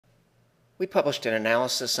We published an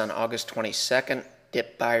analysis on August 22nd,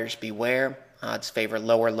 Dip Buyers Beware, Odds Favor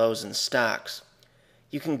Lower Lows in Stocks.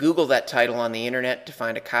 You can Google that title on the internet to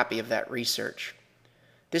find a copy of that research.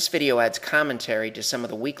 This video adds commentary to some of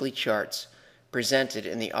the weekly charts presented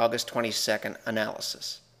in the August 22nd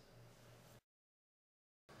analysis.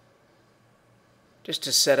 Just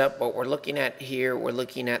to set up what we're looking at here, we're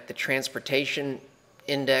looking at the transportation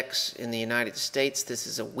index in the United States. This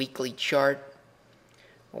is a weekly chart.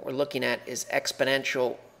 What we're looking at is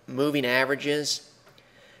exponential moving averages.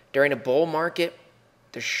 During a bull market,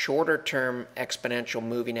 the shorter term exponential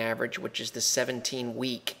moving average, which is the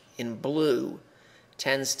 17-week in blue,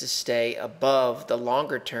 tends to stay above the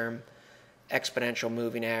longer term exponential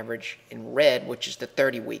moving average in red, which is the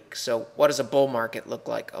 30-week. So what does a bull market look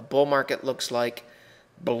like? A bull market looks like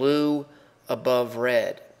blue above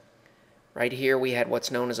red. Right here we had what's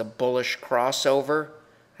known as a bullish crossover.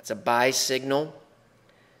 That's a buy signal.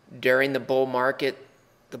 During the bull market,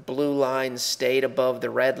 the blue line stayed above the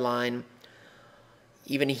red line.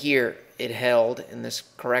 Even here, it held in this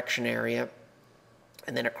correction area.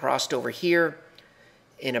 And then it crossed over here.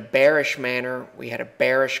 In a bearish manner, we had a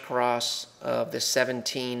bearish cross of the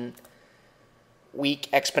 17-week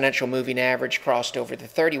exponential moving average crossed over the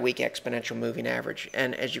 30-week exponential moving average.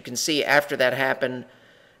 And as you can see, after that happened,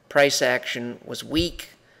 price action was weak.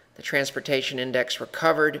 The transportation index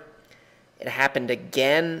recovered. It happened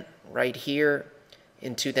again right here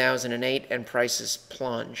in 2008, and prices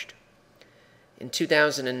plunged. In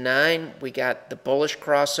 2009, we got the bullish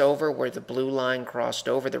crossover where the blue line crossed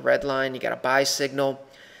over the red line. You got a buy signal.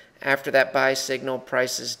 After that buy signal,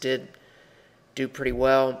 prices did do pretty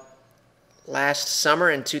well. Last summer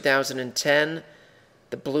in 2010,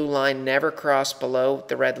 the blue line never crossed below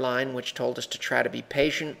the red line, which told us to try to be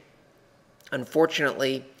patient.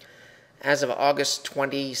 Unfortunately, as of August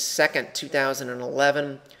 22nd,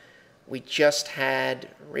 2011, we just had,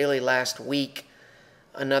 really last week,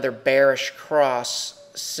 another bearish cross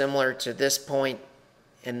similar to this point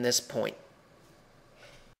and this point.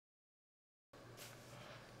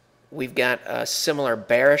 We've got a similar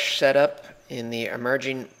bearish setup in the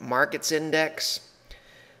emerging markets index.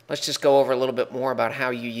 Let's just go over a little bit more about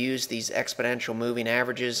how you use these exponential moving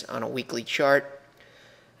averages on a weekly chart.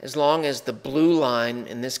 As long as the blue line,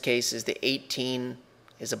 in this case is the 18,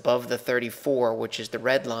 is above the 34, which is the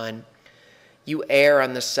red line, you err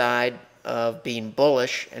on the side of being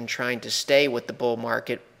bullish and trying to stay with the bull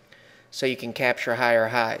market so you can capture higher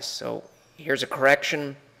highs. So here's a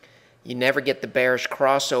correction. You never get the bearish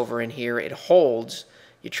crossover in here. It holds.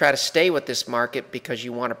 You try to stay with this market because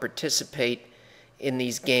you want to participate in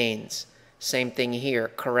these gains. Same thing here.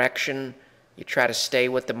 Correction. You try to stay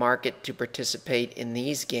with the market to participate in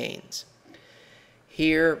these gains.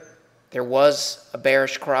 Here, there was a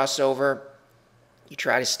bearish crossover. You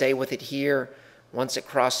try to stay with it here. Once it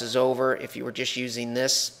crosses over, if you were just using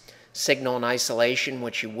this signal in isolation,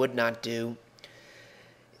 which you would not do,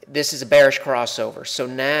 this is a bearish crossover. So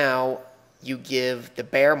now you give the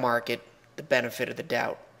bear market the benefit of the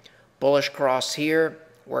doubt. Bullish cross here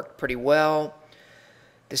worked pretty well.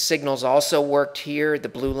 The signals also worked here. The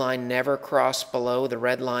blue line never crossed below the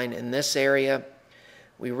red line in this area.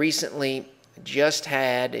 We recently just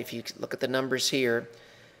had, if you look at the numbers here,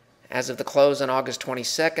 as of the close on August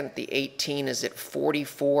 22nd, the 18 is at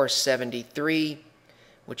 44.73,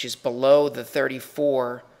 which is below the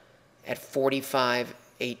 34 at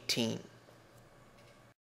 45.18.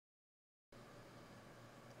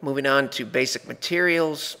 Moving on to basic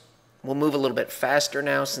materials. We'll move a little bit faster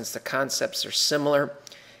now since the concepts are similar.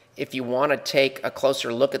 If you want to take a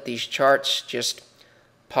closer look at these charts, just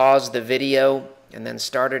pause the video and then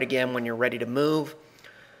start it again when you're ready to move.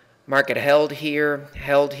 Market held here,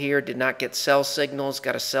 did not get sell signals,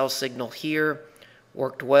 got a sell signal here,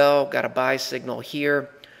 worked well, got a buy signal here,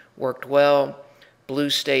 worked well. Blue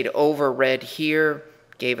stayed over red here,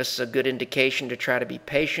 gave us a good indication to try to be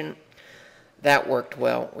patient. That worked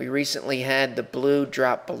well. We recently had the blue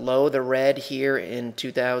drop below the red here in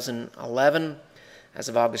 2011. As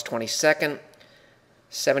of August 22nd,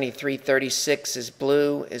 73.36 is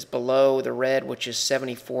blue, is below the red, which is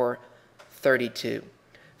 74.32.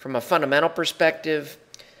 From a fundamental perspective,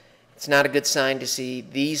 it's not a good sign to see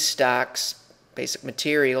these stocks, basic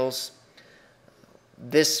materials,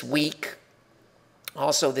 this weak.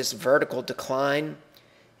 Also, this vertical decline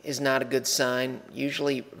is not a good sign.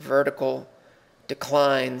 Usually, vertical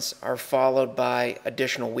declines are followed by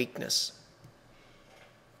additional weakness.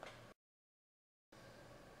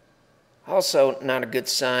 Also, not a good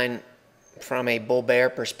sign from a bull-bear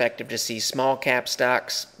perspective to see small cap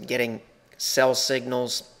stocks getting sell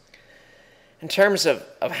signals. In terms of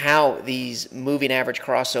how these moving average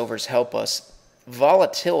crossovers help us,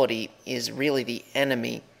 volatility is really the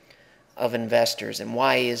enemy of investors. And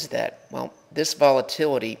why is that? Well, this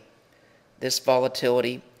volatility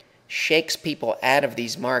shakes people out of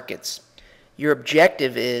these markets. Your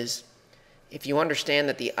objective is, if you understand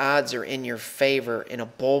that the odds are in your favor in a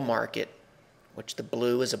bull market, which the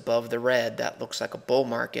blue is above the red, that looks like a bull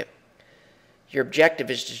market, your objective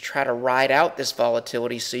is to try to ride out this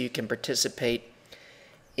volatility so you can participate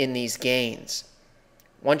in these gains.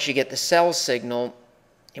 Once you get the sell signal,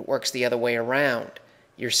 it works the other way around.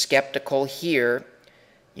 You're skeptical here,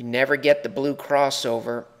 you never get the blue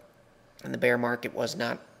crossover, and the bear market was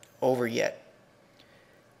not over yet.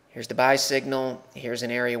 Here's the buy signal, here's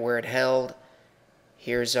an area where it held,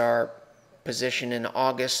 here's our position in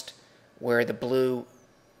August where the blue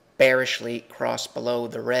bearishly crossed below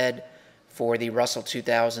the red for the Russell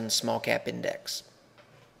 2000 small cap index.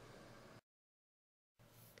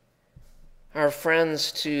 Our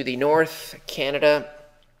friends to the north, Canada,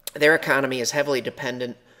 their economy is heavily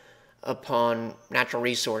dependent upon natural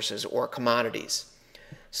resources or commodities.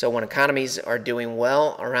 So when economies are doing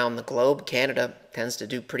well around the globe, Canada tends to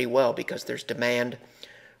do pretty well because there's demand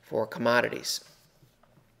for commodities.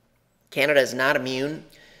 Canada is not immune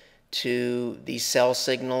to the sell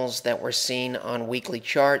signals that we're seeing on weekly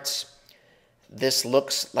charts. This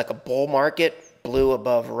looks like a bull market, blue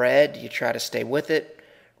above red, you try to stay with it.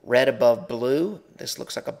 Red above blue, this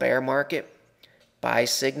looks like a bear market. Buy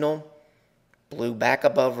signal, blue back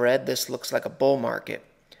above red, this looks like a bull market.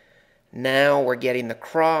 Now we're getting the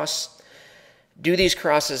cross. Do these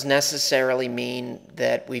crosses necessarily mean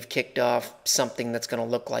that we've kicked off something that's going to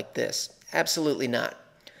look like this? Absolutely not.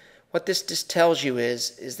 What this just tells you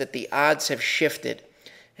is that the odds have shifted,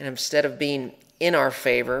 and instead of being in our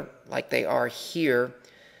favor like they are here,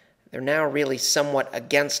 they're now really somewhat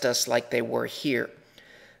against us like they were here.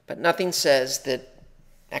 But nothing says that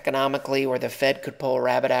economically or the Fed could pull a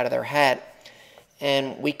rabbit out of their hat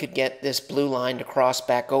and we could get this blue line to cross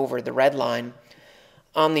back over the red line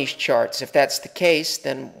on these charts. If that's the case,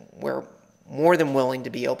 then we're more than willing to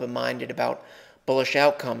be open-minded about bullish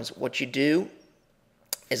outcomes. What you do,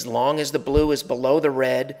 as long as the blue is below the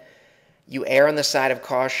red, you err on the side of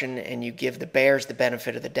caution and you give the bears the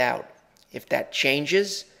benefit of the doubt. If that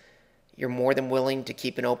changes, you're more than willing to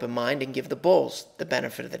keep an open mind and give the bulls the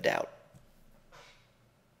benefit of the doubt.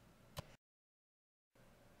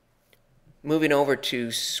 Moving over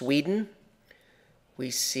to Sweden, we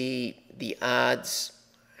see the odds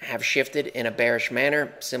have shifted in a bearish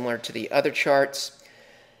manner, similar to the other charts.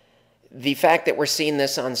 The fact that we're seeing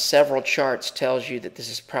this on several charts tells you that this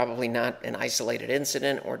is probably not an isolated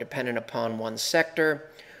incident or dependent upon one sector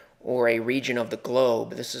or a region of the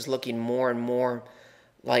globe. This is looking more and more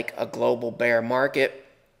like a global bear market.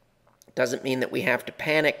 Doesn't mean that we have to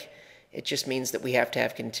panic. It just means that we have to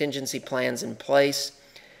have contingency plans in place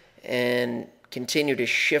and continue to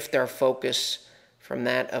shift our focus from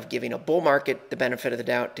that of giving a bull market the benefit of the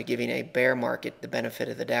doubt to giving a bear market the benefit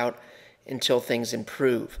of the doubt until things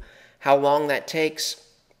improve. How long that takes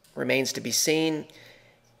remains to be seen.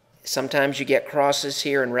 Sometimes you get crosses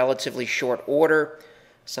here in relatively short order.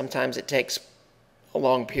 Sometimes it takes a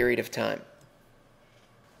long period of time.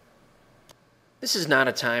 This is not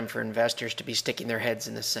a time for investors to be sticking their heads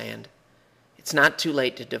in the sand. It's not too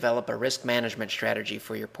late to develop a risk management strategy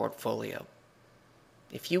for your portfolio.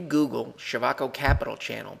 If you Google Ciovacco Capital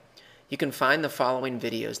Channel, you can find the following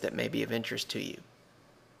videos that may be of interest to you.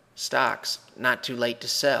 Stocks, Not Too Late to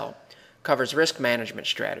Sell, covers risk management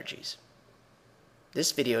strategies.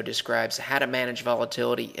 This video describes how to manage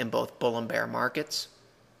volatility in both bull and bear markets.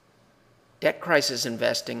 Debt crisis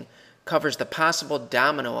investing covers the possible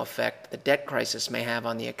domino effect the debt crisis may have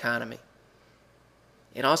on the economy.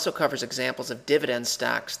 It also covers examples of dividend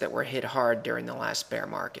stocks that were hit hard during the last bear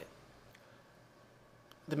market.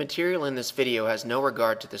 The material in this video has no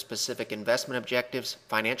regard to the specific investment objectives,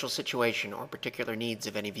 financial situation, or particular needs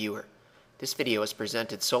of any viewer. This video is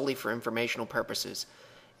presented solely for informational purposes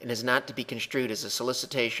and is not to be construed as a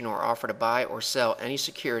solicitation or offer to buy or sell any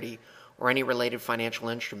security or any related financial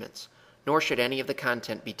instruments, nor should any of the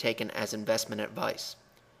content be taken as investment advice.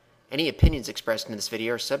 Any opinions expressed in this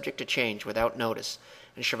video are subject to change without notice,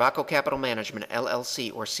 and Ciovacco Capital Management,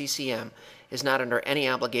 LLC, or CCM, is not under any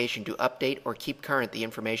obligation to update or keep current the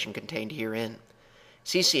information contained herein.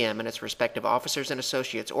 CCM and its respective officers and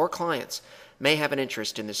associates or clients may have an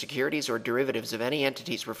interest in the securities or derivatives of any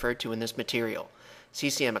entities referred to in this material.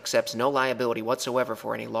 CCM accepts no liability whatsoever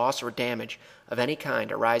for any loss or damage of any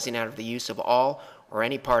kind arising out of the use of all or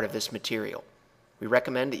any part of this material. We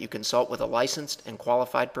recommend that you consult with a licensed and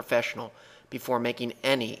qualified professional before making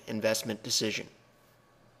any investment decision.